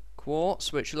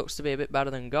quartz, which looks to be a bit better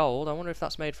than gold. I wonder if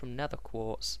that's made from nether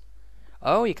quartz.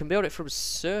 Oh, you can build it from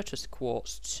Certus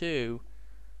quartz too.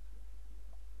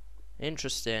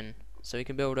 Interesting. So you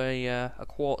can build a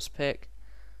quartz pick.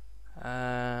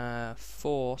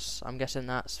 Force. I'm guessing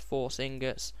that's force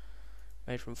ingots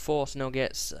made from force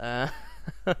nuggets. I'm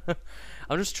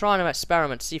just trying to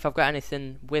experiment to see if I've got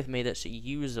anything with me that's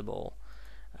usable.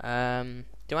 Do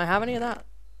I have any of that?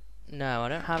 No, I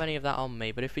don't have any of that on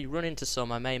me. But if we run into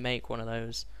some, I may make one of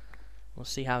those. We'll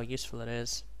see how useful it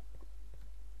is.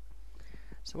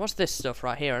 So what's this stuff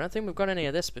right here? I don't think we've got any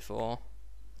of this before.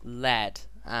 Lead.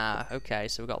 Ah, okay,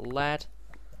 so we've got lead.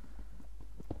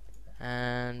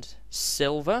 And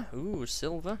silver. Ooh,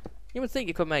 silver. You would think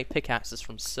you could make pickaxes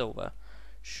from silver.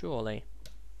 Surely.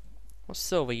 What's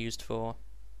silver used for?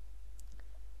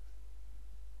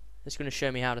 It's going to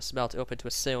show me how to smelt it up into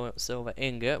a silver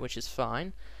ingot, which is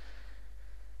fine.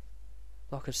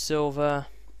 Block of silver.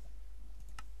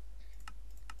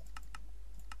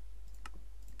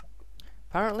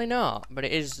 Apparently not, but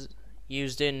it is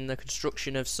used in the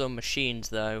construction of some machines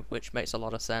though, which makes a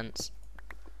lot of sense.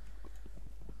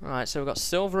 Right, so we've got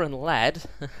silver and lead.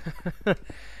 We're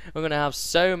going to have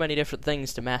so many different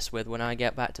things to mess with when I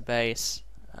get back to base,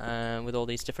 with all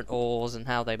these different ores and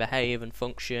how they behave and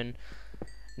function.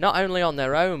 Not only on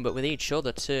their own, but with each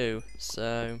other too.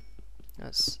 So,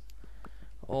 that's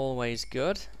always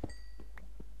good.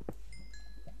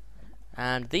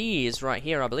 And these right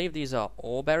here, I believe these are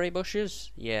oreberry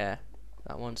bushes. Yeah,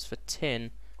 that one's for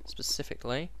tin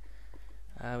specifically.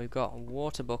 We've got a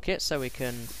water bucket, so we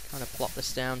can kind of plop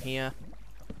this down here.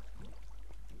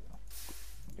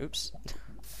 Oops.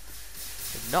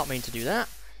 Did not mean to do that.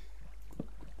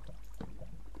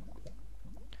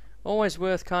 Always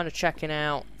worth kind of checking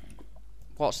out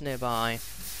what's nearby.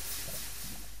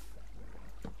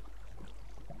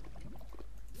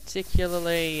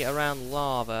 Particularly around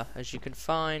lava, as you can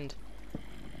find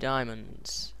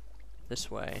diamonds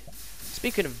this way.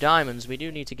 Speaking of diamonds, we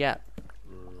do need to get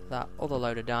that other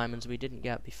load of diamonds we didn't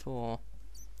get before.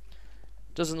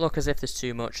 Doesn't look as if there's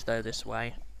too much though this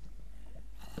way.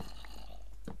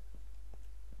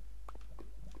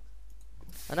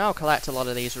 And I'll collect a lot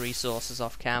of these resources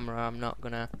off camera. I'm not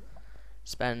gonna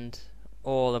spend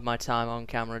all of my time on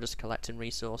camera just collecting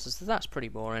resources. That's pretty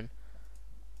boring.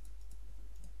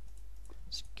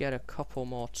 Let's get a couple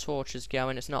more torches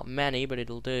going. It's not many, but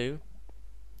it'll do.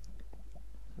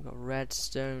 We've got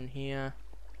redstone here.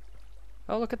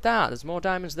 Oh, look at that. There's more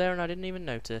diamonds there and I didn't even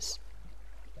notice.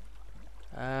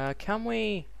 Can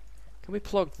we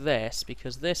plug this?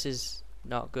 Because this is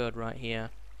not good right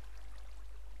here.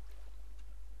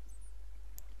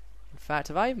 In fact,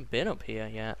 have I even been up here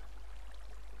yet?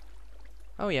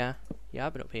 Oh yeah. Yeah,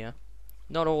 I've been up here.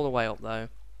 Not all the way up though.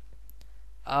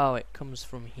 Oh, it comes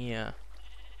from here.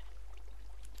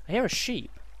 I hear a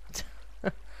sheep.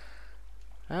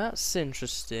 That's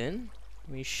interesting.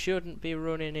 We shouldn't be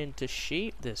running into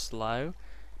sheep this low.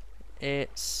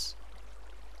 It's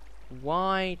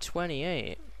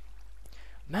Y28.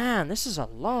 Man, this is a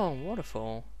long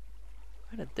waterfall.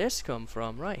 Where did this come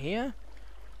from? Right here?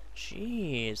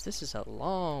 Jeez, this is a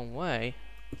long way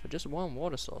for just one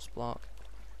water source block.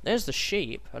 There's the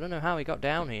sheep. I don't know how he got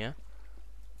down here.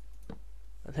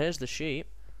 But there's the sheep.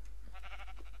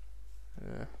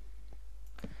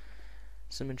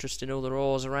 Some interesting other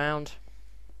ores around.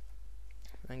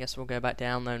 I guess we'll go back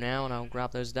down though now and I'll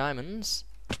grab those diamonds.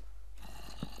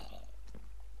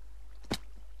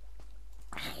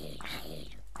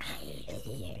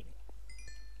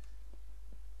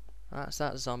 That's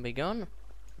that zombie gun.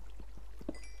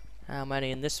 How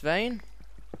many in this vein?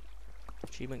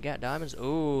 Achievement get diamonds.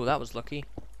 Ooh, that was lucky.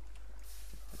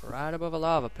 Right above a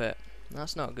lava pit.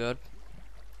 That's not good.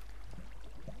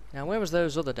 Now, where was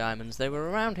those other diamonds? They were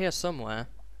around here somewhere.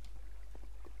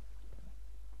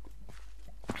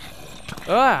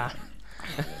 Ah!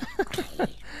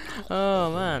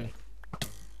 Oh, man.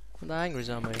 The angry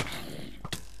zombie.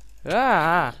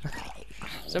 Ah!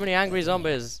 So many angry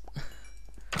zombies.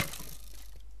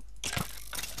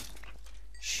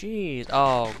 Jeez.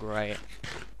 Oh, great.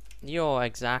 You're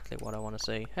exactly what I want to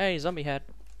see. Hey, zombie head.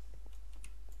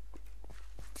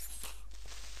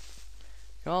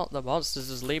 God, the monsters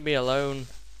just leave me alone.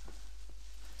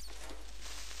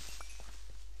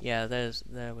 Yeah,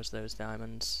 there was those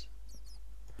diamonds.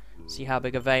 See how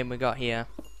big a vein we got here.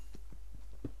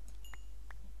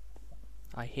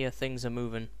 I hear things are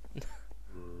moving.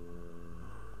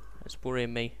 It's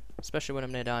worrying me, especially when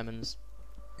I'm near diamonds.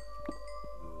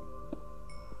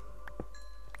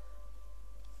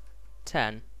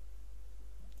 $10.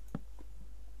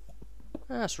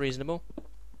 That's reasonable.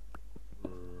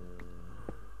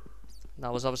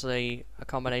 That was obviously a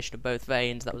combination of both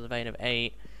veins. That was a vein of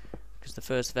 8, because the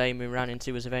first vein we ran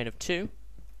into was a vein of 2.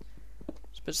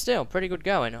 But still, pretty good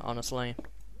going, honestly.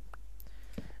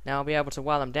 Now I'll be able to,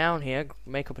 while I'm down here,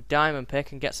 make up a diamond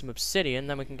pick and get some obsidian,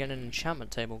 then we can get an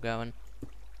enchantment table going.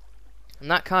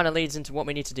 And that kind of leads into what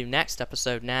we need to do next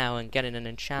episode now, and getting an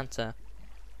enchanter.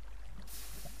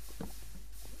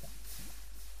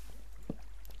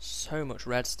 So much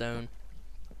redstone.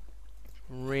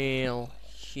 Real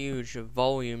huge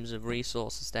volumes of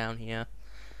resources down here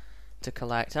to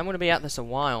collect. I'm going to be at this a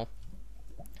while,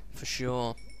 for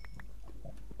sure.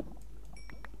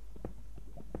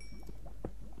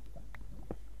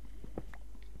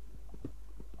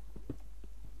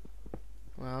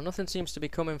 Well, nothing seems to be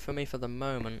coming for me for the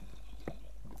moment.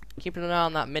 Keeping an eye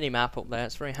on that mini-map up there,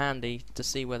 it's very handy to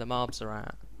see where the mobs are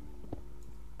at.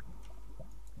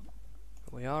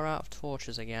 But we are out of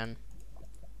torches again.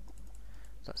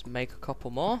 Let's make a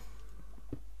couple more.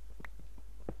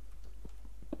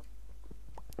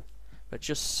 But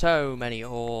just so many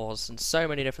ores and so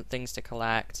many different things to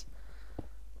collect.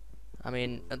 I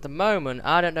mean, at the moment,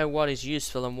 I don't know what is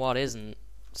useful and what isn't.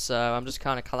 So I'm just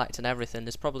kind of collecting everything.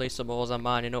 There's probably some ores I'm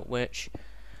mining up which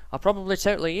are probably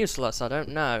totally useless. I don't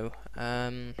know.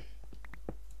 We'll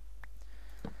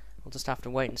just have to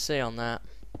wait and see on that.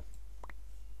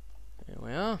 Here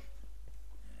we are.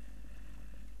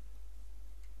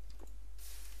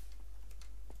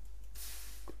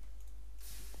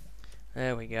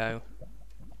 There we go.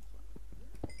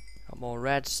 Got more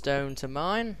redstone to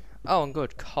mine. Oh, and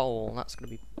good, coal. That's going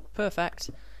to be perfect,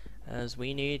 as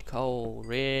we need coal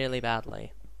really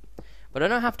badly. But I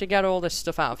don't have to get all this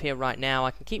stuff out of here right now.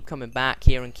 I can keep coming back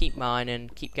here and keep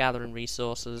mining, keep gathering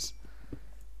resources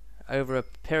over a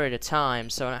period of time,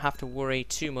 so I don't have to worry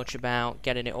too much about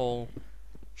getting it all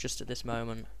just at this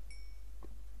moment.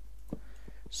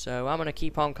 So I'm going to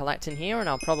keep on collecting here, and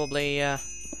I'll probably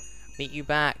meet you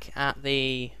back at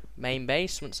the main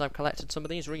base once I've collected some of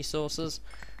these resources.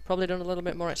 Probably done a little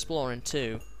bit more exploring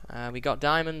too. We got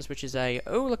diamonds, which is a...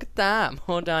 Oh, look at that!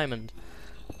 More diamond.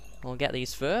 I'll get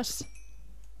these first.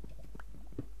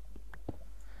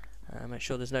 Make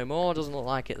sure there's no more. Doesn't look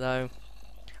like it though.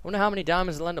 wonder how many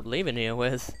diamonds I'll end up leaving here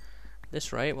with. At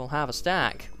this rate, we'll have a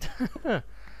stack.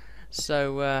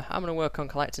 So, I'm going to work on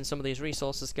collecting some of these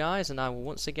resources, guys, and I will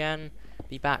once again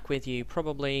be back with you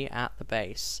probably at the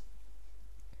base.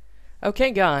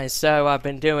 Okay, guys, so I've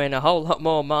been doing a whole lot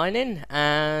more mining,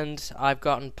 and I've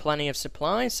gotten plenty of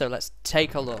supplies, so let's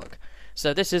take a look.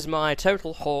 So this is my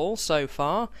total haul so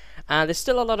far, and there's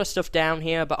still a lot of stuff down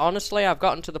here, but honestly, I've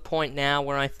gotten to the point now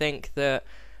where I think that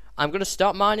I'm going to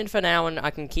stop mining for now, and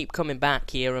I can keep coming back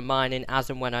here and mining as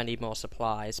and when I need more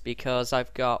supplies, because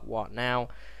I've got, what now?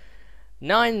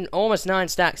 Almost 9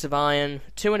 stacks of iron,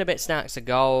 2 and a bit stacks of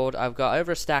gold, I've got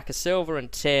over a stack of silver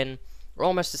and tin,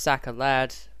 almost a stack of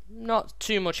lead, not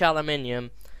too much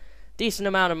aluminium, decent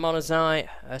amount of monazite,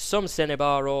 some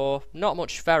cinnabar ore, not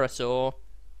much ferrous ore,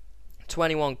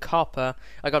 21 copper.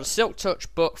 I got a silk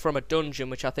touch book from a dungeon,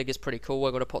 which I think is pretty cool.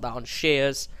 We're going to put that on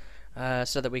shears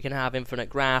so that we can have infinite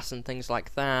grass and things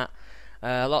like that.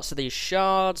 Lots of these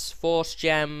shards, force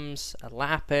gems, a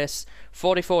lapis,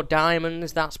 44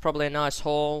 diamonds, that's probably a nice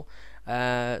haul.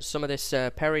 Some of this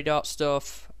peridot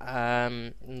stuff,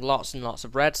 lots and lots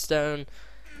of redstone.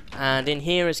 And in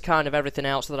here is kind of everything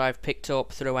else that I've picked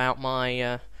up throughout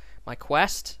my my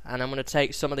quest. And I'm going to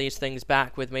take some of these things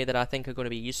back with me that I think are going to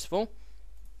be useful.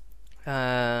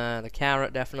 The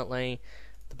carrot, definitely.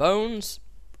 The bones,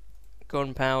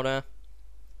 gunpowder.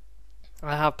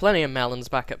 I have plenty of melons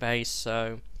back at base,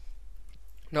 so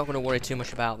not going to worry too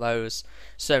much about those.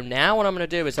 So now what I'm going to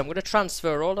do is I'm going to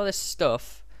transfer all of this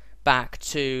stuff back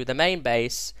to the main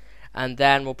base, and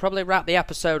then we'll probably wrap the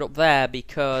episode up there,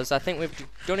 because I think we've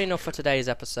done enough for today's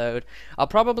episode. I'll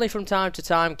probably from time to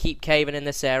time keep caving in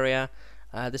this area.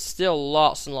 There's still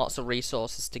lots and lots of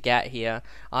resources to get here.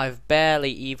 I've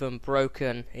barely even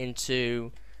broken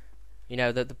into, you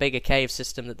know, the bigger cave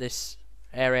system that this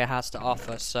area has to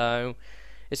offer, so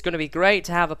it's going to be great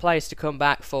to have a place to come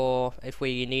back for if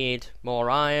we need more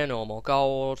iron or more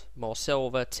gold, more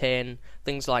silver, tin,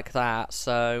 things like that.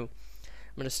 So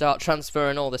I'm going to start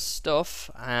transferring all this stuff,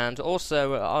 and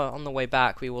also on the way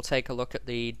back we will take a look at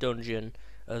the dungeon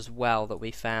as well that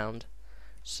we found.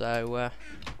 So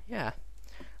yeah,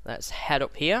 let's head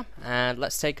up here and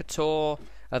let's take a tour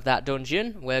of that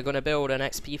dungeon. We're going to build an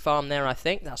XP farm there, I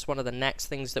think. That's one of the next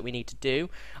things that we need to do.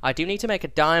 I do need to make a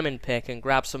diamond pick and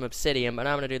grab some obsidian, but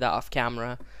I'm going to do that off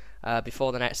camera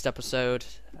before the next episode.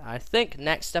 I think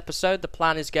next episode the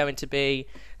plan is going to be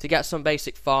to get some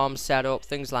basic farms set up,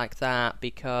 things like that,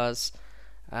 because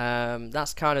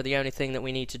that's kind of the only thing that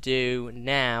we need to do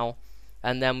now,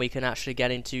 and then we can actually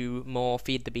get into more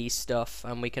feed the beast stuff,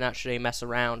 and we can actually mess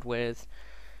around with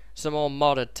some more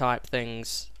modded type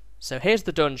things. So here's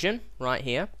the dungeon right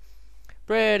here,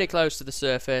 pretty close to the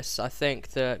surface. I think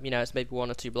that, you know, it's maybe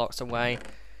 1 or 2 blocks away.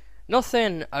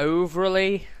 Nothing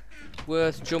overly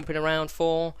worth jumping around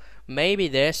for. Maybe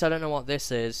this, I don't know what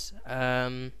this is.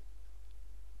 A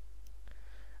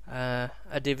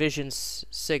division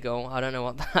sigil, I don't know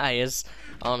what that is,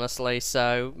 honestly.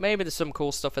 So maybe there's some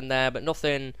cool stuff in there, but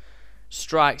nothing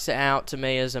strikes it out to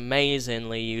me as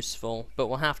amazingly useful. But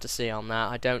we'll have to see on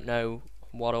that. I don't know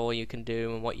what all you can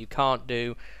do and what you can't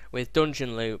do with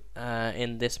dungeon loot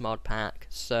in this mod pack,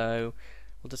 so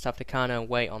we'll just have to kind of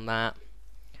wait on that.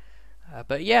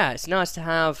 But yeah, it's nice to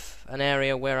have an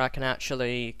area where I can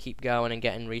actually keep going and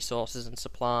getting resources and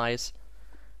supplies.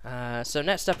 So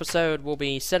next episode we'll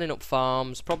be setting up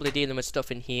farms, probably dealing with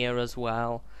stuff in here as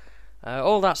well.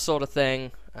 All that sort of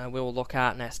thing we'll look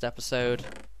at next episode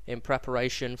in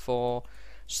preparation for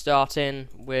starting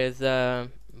with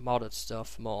modded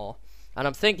stuff more. And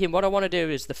I'm thinking what I want to do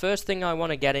is the first thing I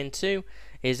want to get into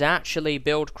is actually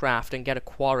build craft and get a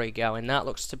quarry going. That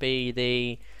looks to be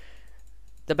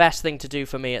the best thing to do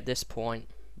for me at this point,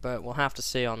 but we'll have to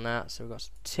see on that. So we've got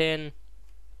some tin,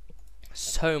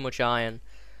 so much iron,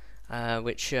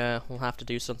 which we'll have to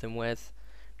do something with.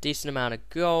 Decent amount of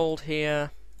gold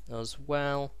here as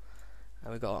well.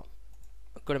 We've got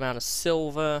a good amount of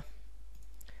silver.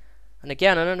 And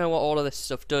again, I don't know what all of this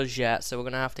stuff does yet, so we're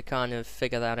going to have to kind of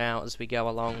figure that out as we go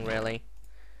along, really.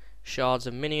 Shards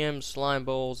of minium, slime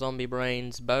balls, zombie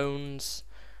brains, bones.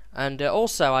 And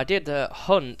also, I did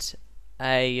hunt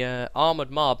a armored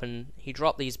mob, and he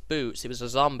dropped these boots. It was a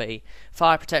zombie.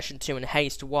 Fire protection 2 and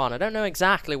haste 1. I don't know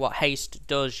exactly what haste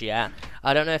does yet.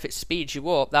 I don't know if it speeds you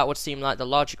up. That would seem like the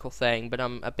logical thing, but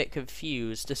I'm a bit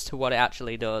confused as to what it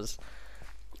actually does.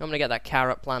 I'm going to get that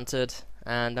carrot planted,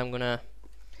 and I'm going to,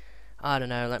 I don't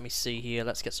know, let me see here.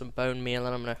 Let's get some bone meal,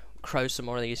 and I'm going to grow some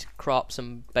more of these crops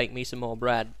and bake me some more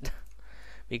bread.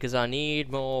 Because I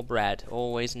need more bread.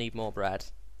 Always need more bread.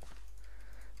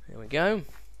 There we go.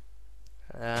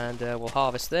 And we'll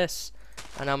harvest this.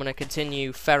 and I'm going to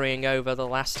continue ferrying over the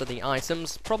last of the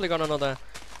items. Probably got another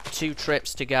 2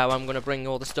 trips to go. I'm going to bring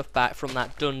all the stuff back from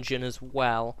that dungeon as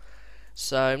well.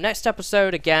 So next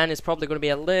episode again is probably going to be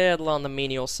a little on the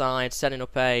menial side, setting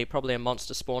up probably a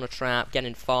monster spawner trap,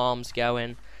 getting farms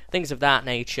going, things of that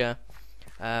nature.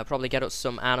 Probably get up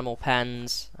some animal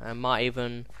pens. I might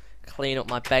even clean up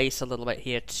my base a little bit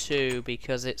here too,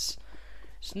 because it's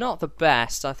not the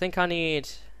best. I think I need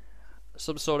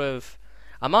some sort of...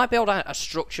 I might build a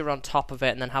structure on top of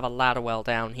it and then have a ladder well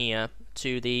down here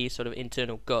to the sort of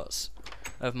internal guts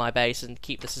of my base and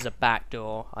keep this as a back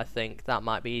door. I think that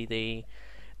might be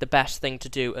the best thing to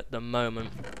do at the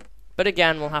moment. But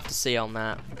again, we'll have to see on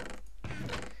that.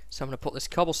 So I'm going to put this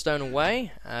cobblestone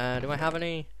away. Do I have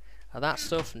any of that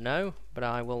stuff? No, but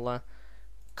I will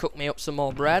cook me up some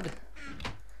more bread.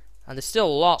 And there's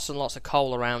still lots and lots of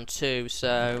coal around too,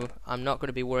 so I'm not going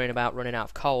to be worrying about running out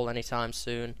of coal anytime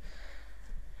soon.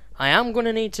 I am going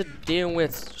to need to deal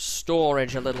with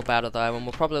storage a little better though, and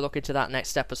we'll probably look into that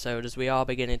next episode, as we are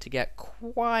beginning to get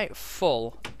quite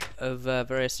full of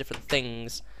various different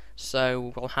things.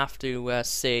 So we'll have to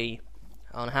see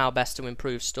on how best to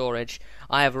improve storage.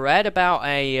 I have read about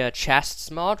a chests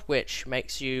mod which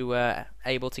makes you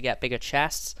able to get bigger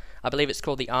chests. I believe it's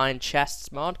called the Iron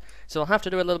Chests mod. So I'll have to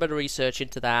do a little bit of research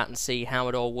into that and see how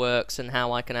it all works and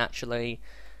how I can actually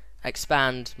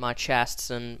expand my chests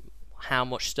and how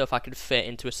much stuff I can fit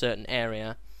into a certain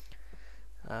area.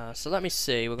 So let me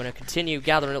see. We're going to continue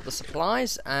gathering up the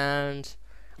supplies, and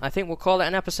I think we'll call it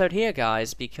an episode here,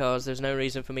 guys, because there's no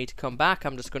reason for me to come back.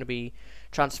 I'm just going to be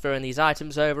transferring these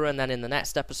items over, and then in the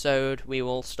next episode we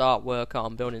will start work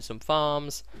on building some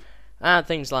farms and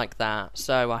things like that.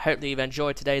 So I hope that you've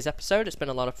enjoyed today's episode. It's been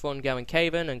a lot of fun going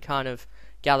caving and kind of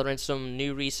gathering some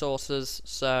new resources.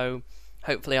 So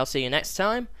hopefully I'll see you next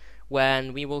time,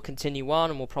 when we will continue on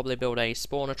and we'll probably build a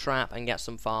spawner trap and get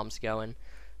some farms going.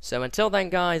 So until then,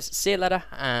 guys, see you later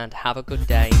and have a good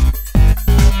day.